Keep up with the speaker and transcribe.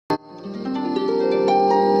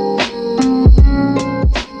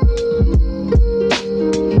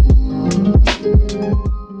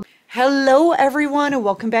Hello everyone and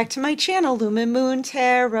welcome back to my channel, Lumen Moon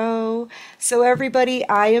Tarot. So everybody,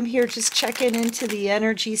 I am here just checking into the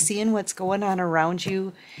energy, seeing what's going on around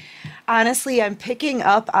you. Honestly, I'm picking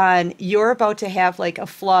up on you're about to have like a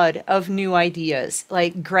flood of new ideas.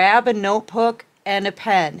 Like grab a notebook and a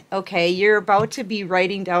pen, okay? You're about to be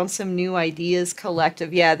writing down some new ideas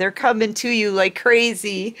collective. Yeah, they're coming to you like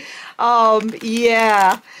crazy.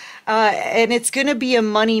 Yeah. And it's going to be a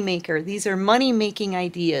money maker. These are money making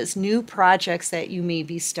ideas, new projects that you may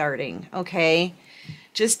be starting, okay?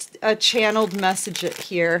 Just a channeled message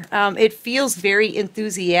here. It feels very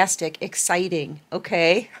enthusiastic, exciting,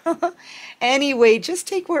 okay? Anyway, just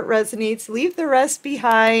take what resonates, leave the rest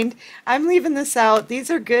behind. I'm leaving this out. These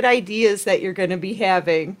are good ideas that you're going to be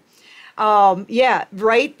having. Yeah,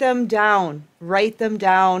 write them down. Write them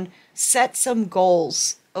down. Set some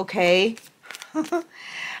goals, okay?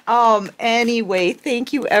 Anyway,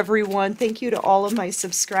 thank you everyone. Thank you to all of my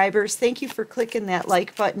subscribers. Thank you for clicking that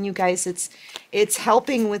like button, you guys. It's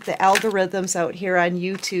helping with the algorithms out here on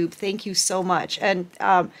YouTube. Thank you so much. And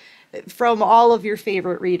from all of your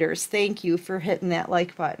favorite readers, thank you for hitting that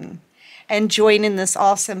like button and joining this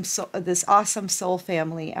awesome soul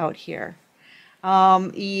family out here.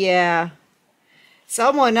 Yeah.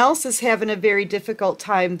 Someone else is having a very difficult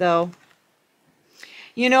time though.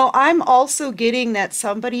 You know, I'm also getting that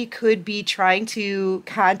somebody could be trying to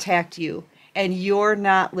contact you and you're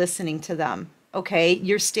not listening to them. Okay?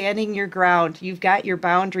 You're standing your ground. You've got your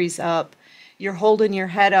boundaries up. You're holding your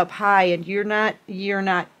head up high and you're not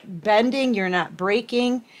bending, you're not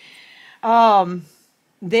breaking. They're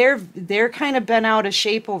kind of bent out of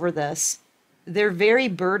shape over this. They're very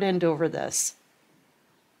burdened over this.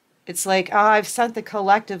 It's like, oh, I've sent the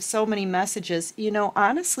collective so many messages. You know,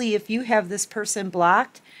 honestly, if you have this person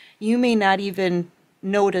blocked, you may not even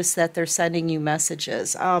notice that they're sending you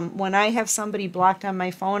messages. When I have somebody blocked on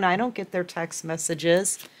my phone, I don't get their text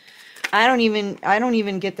messages. I don't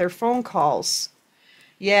even get their phone calls.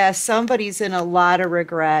 Yeah, somebody's in a lot of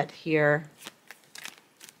regret here.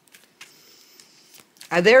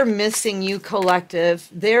 They're missing you, collective.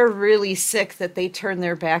 They're really sick that they turned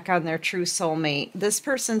their back on their true soulmate. This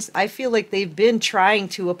person's, I feel like they've been trying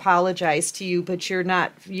to apologize to you, but you're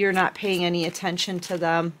not paying any attention to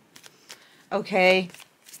them. Okay?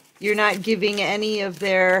 You're not giving any of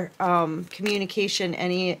their communication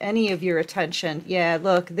any of your attention. Yeah,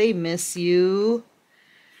 look, they miss you.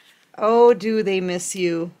 Oh, do they miss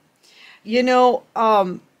you? You know,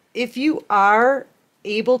 if you are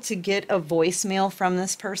able to get a voicemail from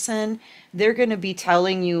this person, they're going to be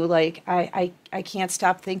telling you like, I can't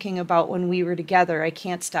stop thinking about when we were together. I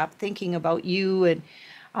can't stop thinking about you and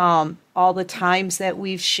all the times that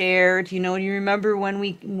we've shared. You know, you remember when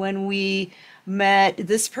we met.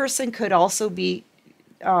 This person could also be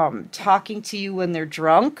talking to you when they're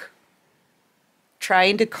drunk,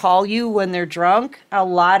 trying to call you when they're drunk. A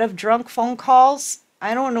lot of drunk phone calls.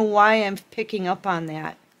 I don't know why I'm picking up on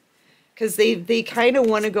that. Because they kind of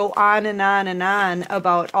want to go on and on and on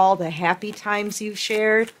about all the happy times you've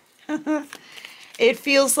shared. It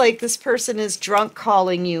feels like this person is drunk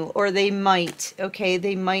calling you, or they might, okay?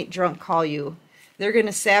 They might drunk call you. They're going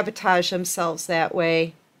to sabotage themselves that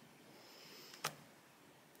way.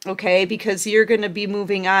 Okay, because you're going to be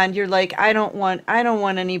moving on. You're like, I don't want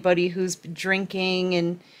anybody who's drinking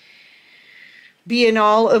and being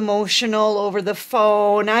all emotional over the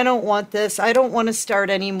phone. I don't want this. I don't want to start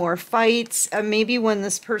any more fights. Maybe when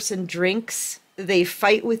this person drinks, they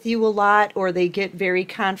fight with you a lot or they get very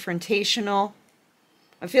confrontational.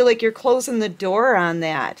 I feel like you're closing the door on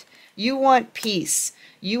that. You want peace.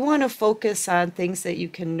 You want to focus on things that you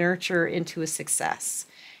can nurture into a success.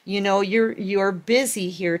 You know, you're busy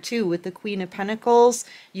here too with the Queen of Pentacles.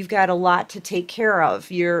 You've got a lot to take care of.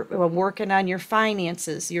 You're working on your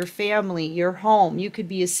finances, your family, your home. You could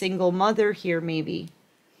be a single mother here maybe.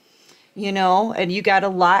 You know, and you got a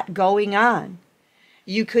lot going on.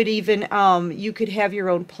 You could even you could have your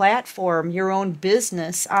own platform, your own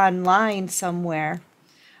business online somewhere.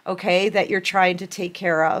 Okay, that you're trying to take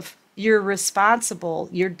care of. You're responsible,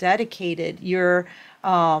 you're dedicated, you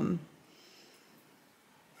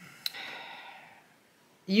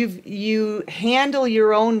handle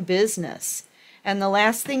your own business, and the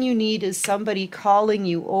last thing you need is somebody calling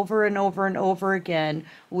you over and over and over again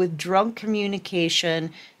with drunk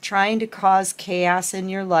communication, trying to cause chaos in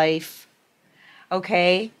your life.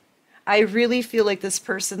 Okay? I really feel like this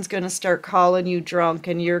person's going to start calling you drunk,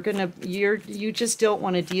 and you just don't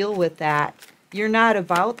want to deal with that. You're not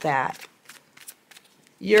about that.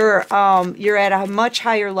 You're at a much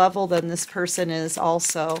higher level than this person is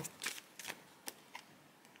also.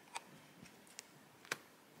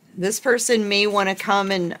 This person may want to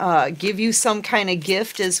come and give you some kind of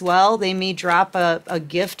gift as well. They may drop a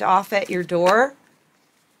gift off at your door.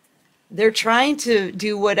 They're trying to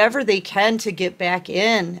do whatever they can to get back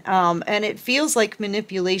in. And it feels like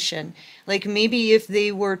manipulation. Like maybe if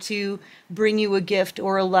they were to bring you a gift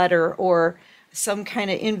or a letter or some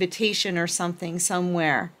kind of invitation or something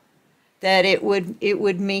somewhere, that it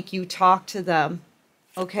would make you talk to them.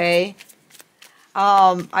 Okay?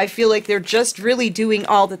 I feel like they're just really doing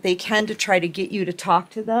all that they can to try to get you to talk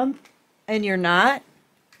to them, and you're not.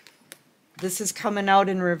 This is coming out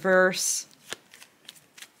in reverse.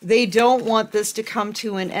 They don't want this to come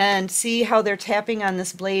to an end. See how they're tapping on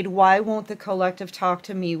this blade? Why won't the collective talk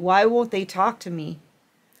to me? Why won't they talk to me?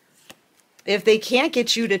 If they can't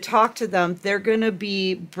get you to talk to them, they're going to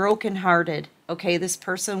be brokenhearted. Okay, this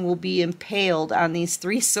person will be impaled on these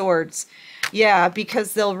 3 swords. Yeah,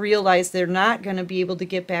 because they'll realize they're not going to be able to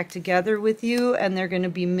get back together with you, and they're going to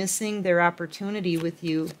be missing their opportunity with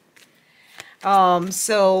you.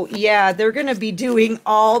 So yeah, they're going to be doing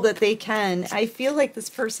all that they can. I feel like this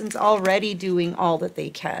person's already doing all that they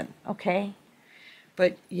can, okay?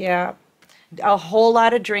 But yeah, a whole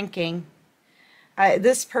lot of drinking.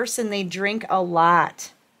 This person, they drink a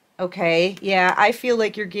lot, okay? Yeah, I feel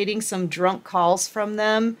like you're getting some drunk calls from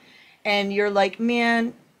them, and you're like,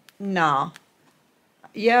 man, nah.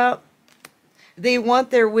 Yeah, they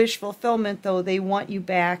want their wish fulfillment, though. They want you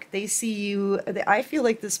back. They see you. I feel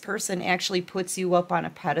like this person actually puts you up on a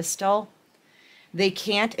pedestal. They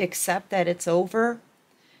can't accept that it's over.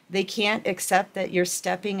 They can't accept that you're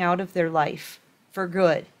stepping out of their life for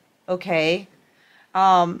good, okay?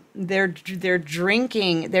 They're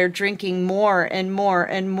drinking more and more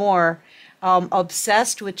and more,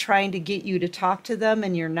 obsessed with trying to get you to talk to them,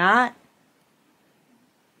 and you're not.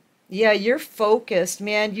 Yeah, you're focused,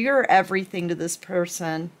 man. You're everything to this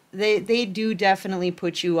person. They do definitely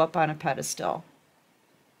put you up on a pedestal.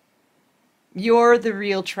 You're the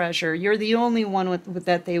real treasure. You're the only one with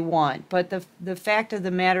that they want. But the fact of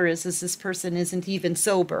the matter is this person isn't even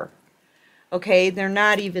sober. Okay? They're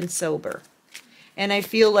not even sober. And I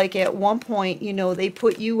feel like at one point, you know, they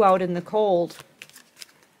put you out in the cold.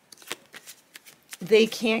 They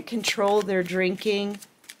can't control their drinking.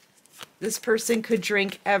 This person could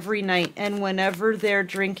drink every night, and whenever they're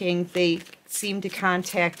drinking, they seem to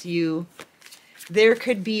contact you. There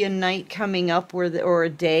could be a night coming up or a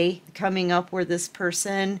day coming up where this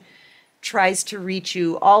person tries to reach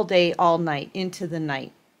you all day, all night, into the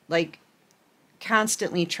night, like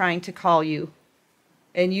constantly trying to call you.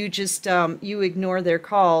 And you just, you ignore their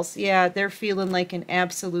calls. Yeah, they're feeling like an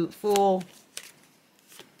absolute fool.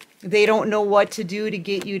 They don't know what to do to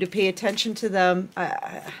get you to pay attention to them.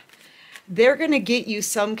 They're going to get you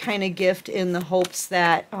some kind of gift in the hopes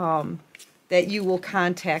that that you will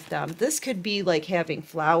contact them. This could be like having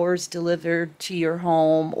flowers delivered to your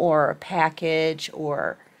home, or a package,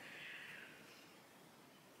 or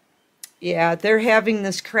yeah, they're having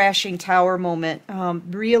this crashing tower moment,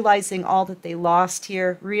 realizing all that they lost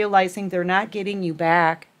here, realizing they're not getting you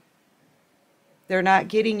back. They're not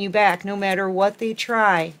getting you back no matter what they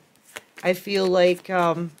try. I feel like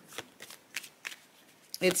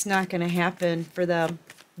it's not going to happen for them.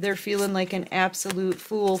 They're feeling like an absolute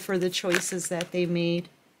fool for the choices that they made.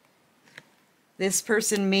 This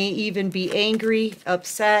person may even be angry,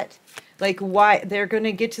 upset, like why they're going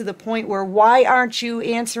to get to the point where, why aren't you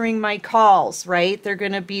answering my calls, right? They're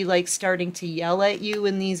going to be like starting to yell at you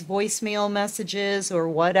in these voicemail messages or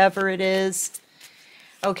whatever it is.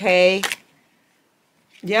 Okay.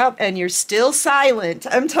 Yep, and you're still silent.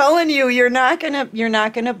 I'm telling you, you're not going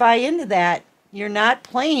to buy into that. You're not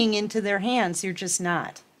playing into their hands. You're just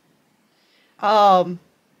not.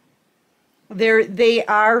 They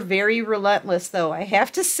are very relentless, though. I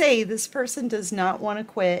have to say, this person does not want to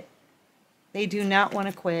quit. They do not want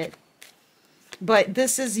to quit. But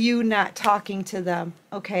this is you not talking to them,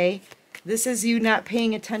 okay? This is you not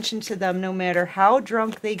paying attention to them, no matter how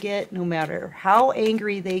drunk they get, no matter how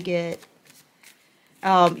angry they get.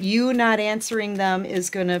 You not answering them is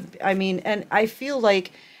going to, I mean, and I feel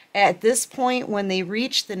like at this point, when they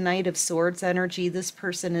reach the Knight of Swords energy, this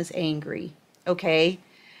person is angry, okay?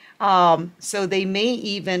 So they may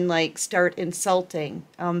even like start insulting.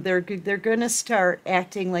 They're going to start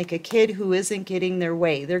acting like a kid who isn't getting their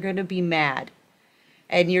way. They're going to be mad.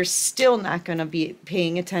 And you're still not going to be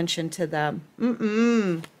paying attention to them.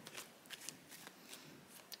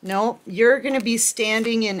 No, you're going to be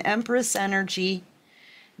standing in Empress energy,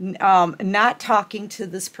 not talking to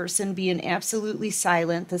this person, being absolutely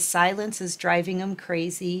silent. The silence is driving them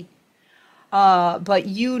crazy. But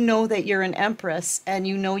you know that you're an Empress, and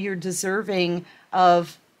you know you're deserving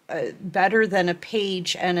of better than a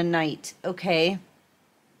page and a night, okay?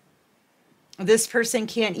 This person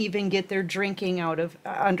can't even get their drinking out of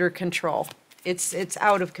under control. It's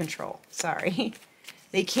out of control. Sorry.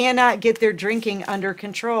 They cannot get their drinking under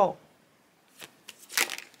control.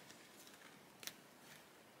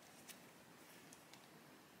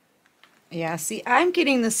 Yeah, see, I'm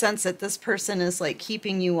getting the sense that this person is like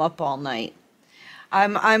keeping you up all night.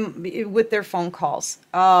 I'm with their phone calls.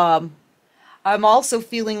 I'm also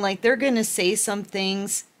feeling like they're going to say some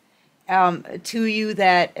things to you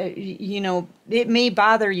that, it may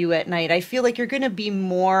bother you at night. I feel like you're going to be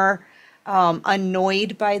more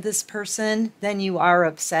annoyed by this person than you are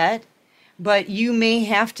upset. But you may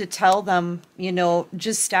have to tell them,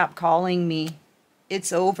 just stop calling me.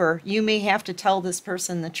 It's over. You may have to tell this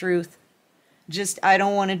person the truth. Just, I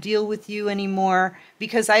don't want to deal with you anymore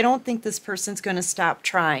because I don't think this person's going to stop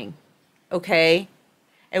trying. Okay?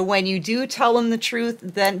 And when you do tell them the truth,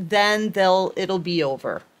 then it'll be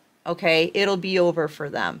over. Okay? It'll be over for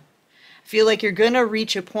them. I feel like you're going to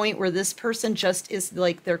reach a point where this person just is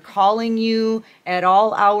like they're calling you at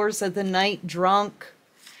all hours of the night drunk.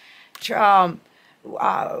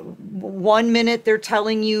 1 minute they're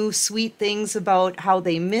telling you sweet things about how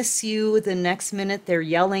they miss you. The next minute they're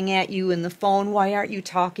yelling at you in the phone. Why aren't you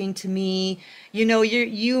talking to me?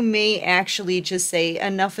 You may actually just say,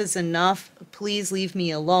 enough is enough. Please leave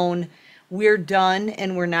me alone. We're done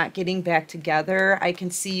and we're not getting back together. I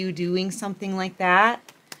can see you doing something like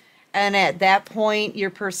that. And at that point,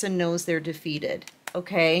 your person knows they're defeated.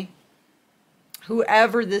 Okay?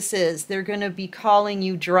 Whoever this is, they're going to be calling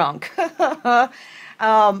you drunk.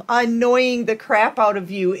 Annoying the crap out of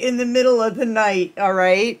you in the middle of the night, all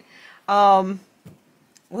right?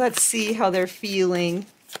 Let's see how they're feeling.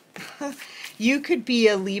 You could be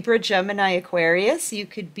a Libra, Gemini, Aquarius. You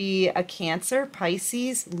could be a Cancer,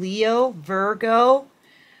 Pisces, Leo, Virgo,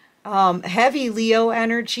 heavy Leo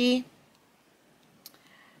energy,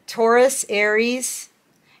 Taurus, Aries.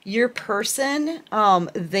 Your person,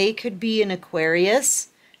 they could be an Aquarius,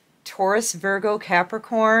 Taurus, Virgo,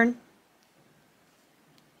 Capricorn,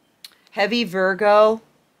 heavy Virgo,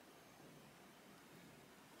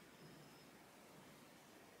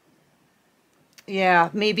 yeah,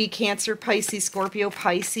 maybe Cancer, Pisces, Scorpio,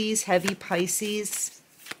 Pisces, heavy Pisces.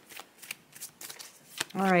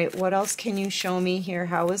 All right, what else can you show me here?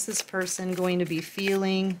 How is this person going to be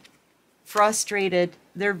feeling? Frustrated.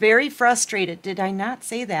 They're very frustrated. Did I not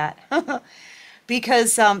say that?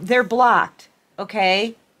 Because they're blocked,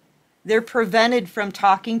 okay? They're prevented from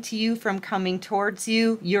talking to you, from coming towards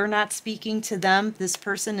you. You're not speaking to them. This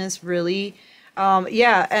person is really,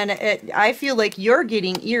 I feel like you're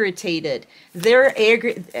getting irritated.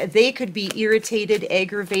 They could be irritated,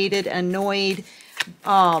 aggravated, annoyed,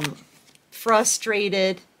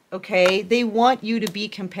 frustrated, okay? They want you to be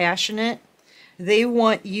compassionate. They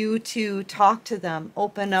want you to talk to them,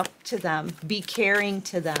 open up to them, be caring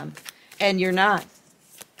to them, and you're not.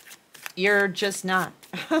 You're just not.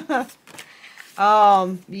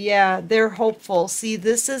 Yeah, they're hopeful. See,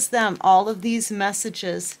 this is them. All of these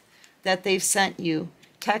messages that they've sent you,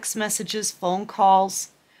 text messages, phone calls,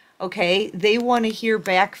 okay? They want to hear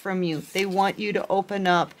back from you. They want you to open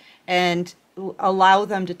up and allow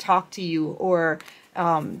them to talk to you or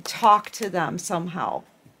talk to them somehow,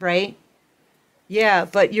 right? Yeah,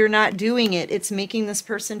 but you're not doing it. It's making this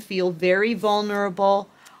person feel very vulnerable,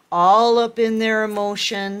 all up in their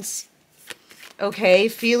emotions, okay,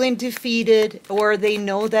 feeling defeated, or they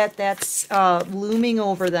know that that's looming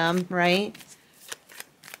over them, right?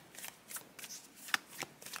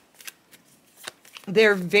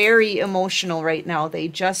 They're very emotional right now. They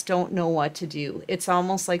just don't know what to do. It's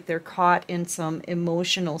almost like they're caught in some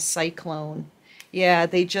emotional cyclone. Yeah,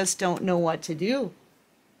 they just don't know what to do.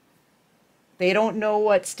 They don't know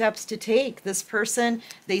what steps to take. This person,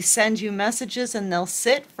 they send you messages and they'll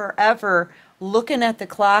sit forever looking at the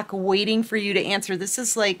clock, waiting for you to answer. This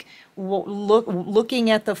is like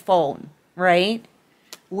looking at the phone, right?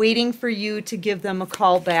 Waiting for you to give them a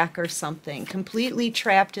call back or something. Completely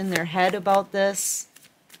trapped in their head about this.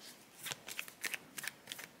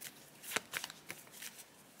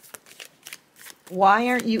 Why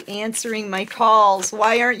aren't you answering my calls?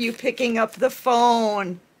 Why aren't you picking up the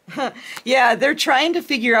phone? Yeah, they're trying to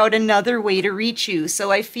figure out another way to reach you.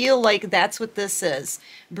 So I feel like that's what this is.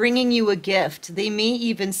 Bringing you a gift. They may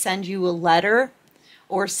even send you a letter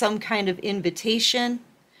or some kind of invitation.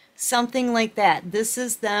 Something like that. This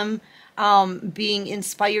is them being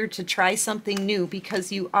inspired to try something new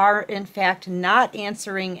because you are, in fact, not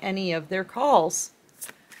answering any of their calls.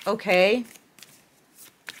 Okay?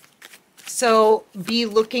 So be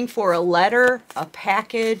looking for a letter, a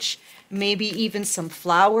package, maybe even some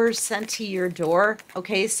flowers sent to your door.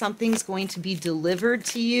 Okay, something's going to be delivered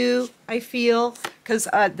to you, I feel, because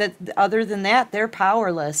that other than that, they're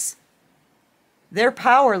powerless. They're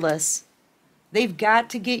powerless. They've got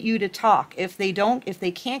to get you to talk. If they don't, if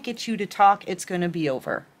they can't get you to talk, it's going to be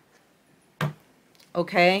over.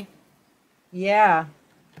 Okay? Yeah.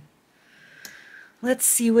 Let's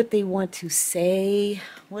see what they want to say.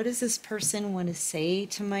 What does this person want to say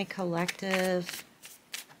to my collective?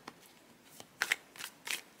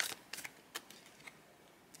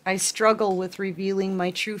 I struggle with revealing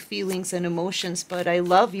my true feelings and emotions, but I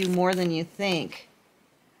love you more than you think.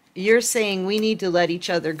 You're saying we need to let each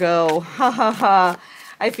other go. Ha ha ha.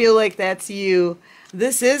 I feel like that's you.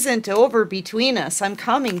 This isn't over between us. I'm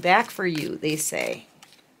coming back for you, they say.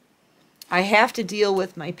 I have to deal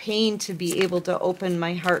with my pain to be able to open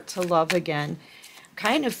my heart to love again.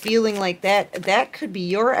 Kind of feeling like that could be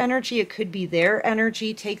your energy. It could be their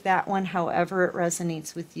energy. Take that one however it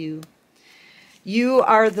resonates with you. You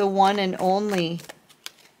are the one and only.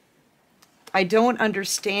 I don't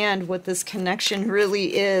understand what this connection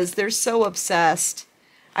really is. They're so obsessed.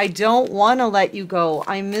 I don't want to let you go.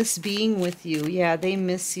 I miss being with you. Yeah, they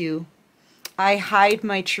miss you. I hide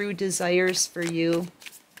my true desires for you.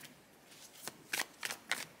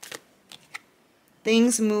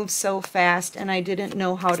 Things move so fast, and I didn't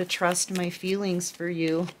know how to trust my feelings for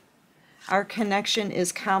you. Our connection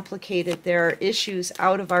is complicated. There are issues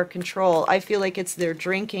out of our control. I feel like it's their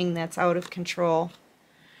drinking that's out of control.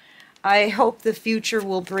 I hope the future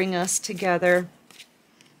will bring us together.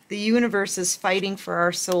 The universe is fighting for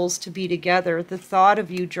our souls to be together. The thought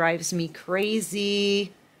of you drives me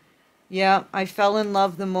crazy. Yeah, I fell in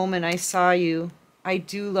love the moment I saw you. I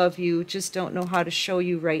do love you, just don't know how to show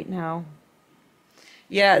you right now.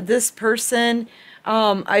 Yeah, this person,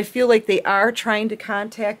 I feel like they are trying to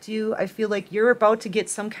contact you. I feel like you're about to get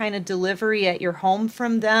some kind of delivery at your home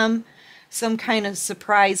from them. Some kind of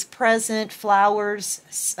surprise present,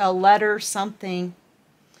 flowers, a letter, something.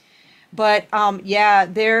 But yeah,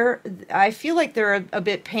 I feel like they're a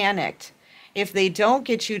bit panicked. If they don't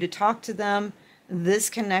get you to talk to them, this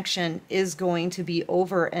connection is going to be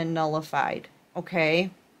over and nullified.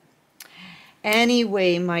 Okay?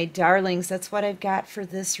 Anyway, my darlings, that's what I've got for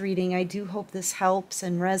this reading. I do hope this helps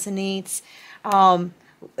and resonates.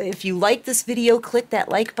 If you like this video, click that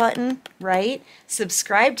like button, right?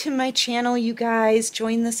 Subscribe to my channel, you guys.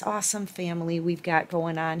 Join this awesome family we've got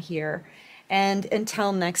going on here. And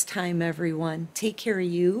until next time, everyone, take care of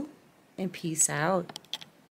you and peace out.